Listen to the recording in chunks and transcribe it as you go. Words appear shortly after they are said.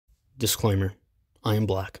Disclaimer, I am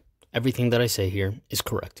black. Everything that I say here is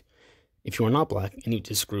correct. If you are not black and you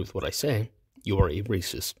disagree with what I say, you are a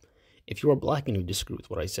racist. If you are black and you disagree with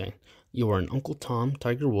what I say, you are an Uncle Tom,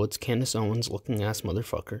 Tiger Woods, Candace Owens looking ass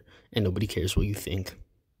motherfucker, and nobody cares what you think.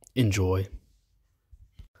 Enjoy.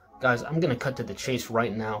 Guys, I'm gonna cut to the chase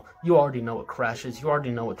right now. You already know what Crash is. You already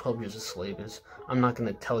know what 12 Years a Slave is. I'm not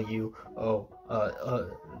gonna tell you,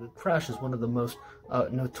 Crash is one of the most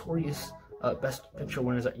notorious Best Picture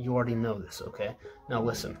winners. You already know this, okay? Now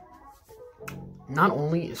listen. Not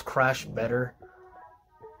only is Crash better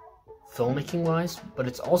filmmaking-wise, but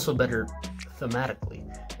it's also better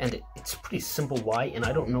thematically. And it's pretty simple why, and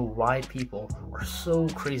I don't know why people are so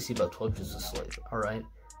crazy about 12 Years a Slave, alright?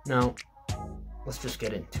 Now, let's just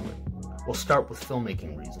get into it. We'll start with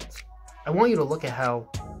filmmaking reasons. I want you to look at how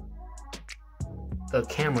the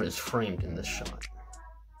camera is framed in this shot.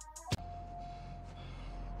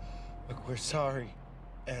 Look, we're sorry,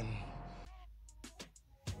 and...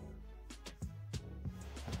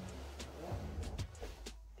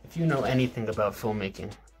 If you know anything about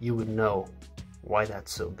filmmaking, you would know why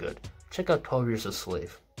that's so good. Check out 12 Years a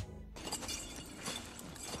Slave.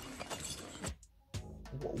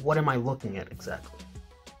 What am I looking at exactly?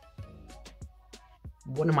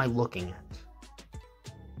 What am I looking at?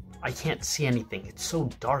 I can't see anything. It's so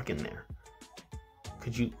dark in there.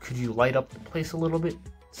 Could you light up the place a little bit,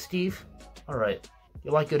 Steve? Alright.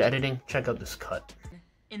 You like good editing? Check out this cut.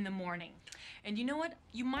 In the morning. And you know what?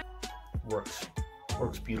 You might... Works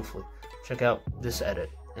beautifully. Check out this edit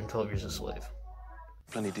in 12 Years a Slave.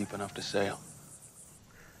 Plenty deep enough to sail.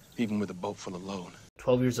 Even with a boat full of load.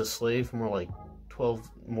 12 Years a Slave, more like 12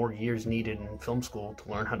 more years needed in film school to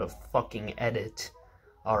learn how to fucking edit.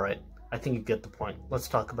 Alright, I think you get the point. Let's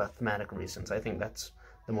talk about thematic reasons. I think that's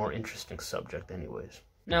the more interesting subject anyways.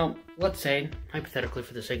 Now, let's say, hypothetically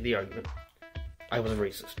for the sake of the argument, I was a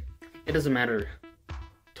racist. It doesn't matter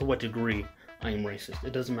to what degree I am racist.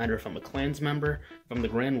 It doesn't matter if I'm a Klans member, if I'm the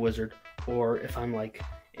Grand Wizard, or if I'm like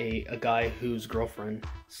a guy whose girlfriend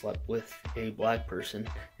slept with a black person,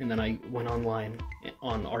 and then I went online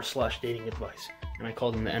on r/dating advice, and I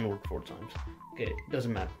called him the N-word 4 times. Okay, it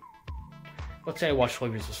doesn't matter. Let's say I watched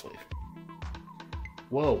 12 Years a Slave.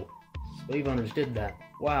 Whoa, slave owners did that.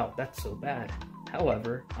 Wow, that's so bad.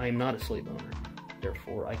 However, I am not a slave owner.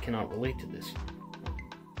 Therefore, I cannot relate to this.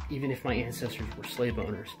 Even if my ancestors were slave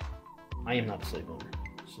owners, I am not a slave owner,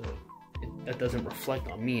 so that doesn't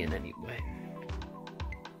reflect on me in any way.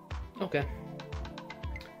 Okay.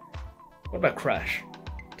 What about Crash?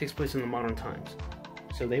 It takes place in the modern times.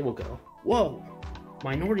 So they will go, whoa,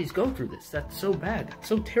 minorities go through this. That's so bad. That's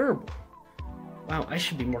so terrible. Wow, I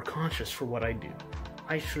should be more conscious for what I do.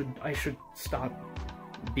 I should stop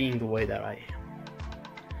being the way that I am.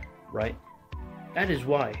 Right? That is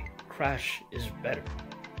why Crash is better.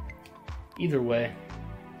 Either way,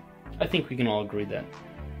 I think we can all agree that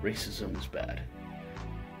racism is bad.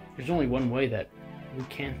 There's only one way that we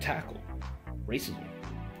can tackle racism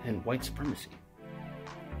and white supremacy.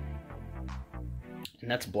 And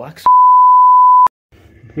that's black.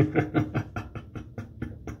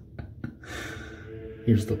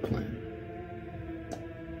 Here's the plan.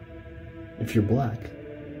 If you're black,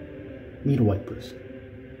 meet a white person.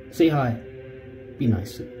 Say hi. Be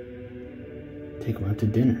nice to them. Take them out to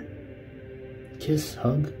dinner. Kiss,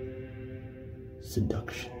 hug.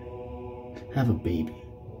 Seduction. Have a baby.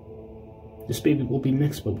 This baby will be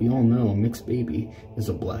mixed, but we all know a mixed baby is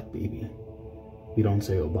a black baby. We don't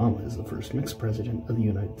say Obama is the first mixed president of the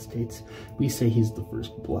United States. We say he's the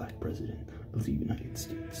first black president of the United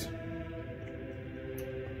States.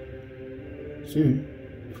 Soon,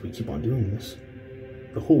 if we keep on doing this,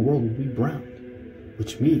 the whole world will be brown,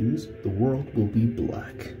 which means the world will be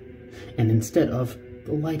black. And instead of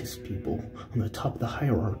the lightest people on the top of the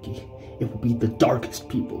hierarchy, it will be the darkest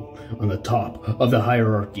people on the top of the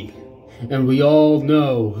hierarchy. And we all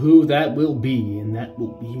know who that will be, and that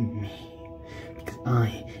will be me. Because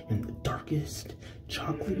I am the darkest,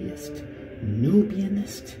 chocolatiest,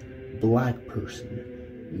 Nubianist black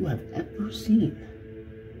person you have ever seen.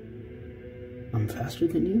 I'm faster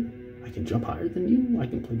than you. I can jump higher than you. I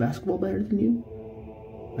can play basketball better than you.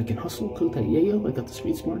 I can hustle, cook that yayo. I got the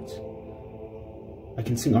street smarts. I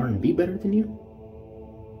can sing R&B better than you.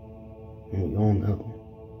 And we all know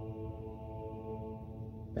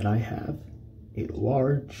that I have a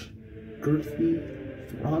large, girthy,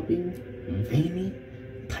 throbbing, veiny,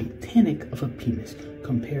 Titanic of a penis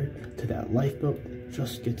compared to that lifeboat that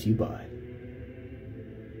just gets you by.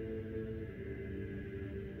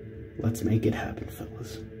 Let's make it happen,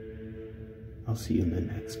 fellas. I'll see you in the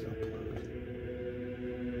next upload.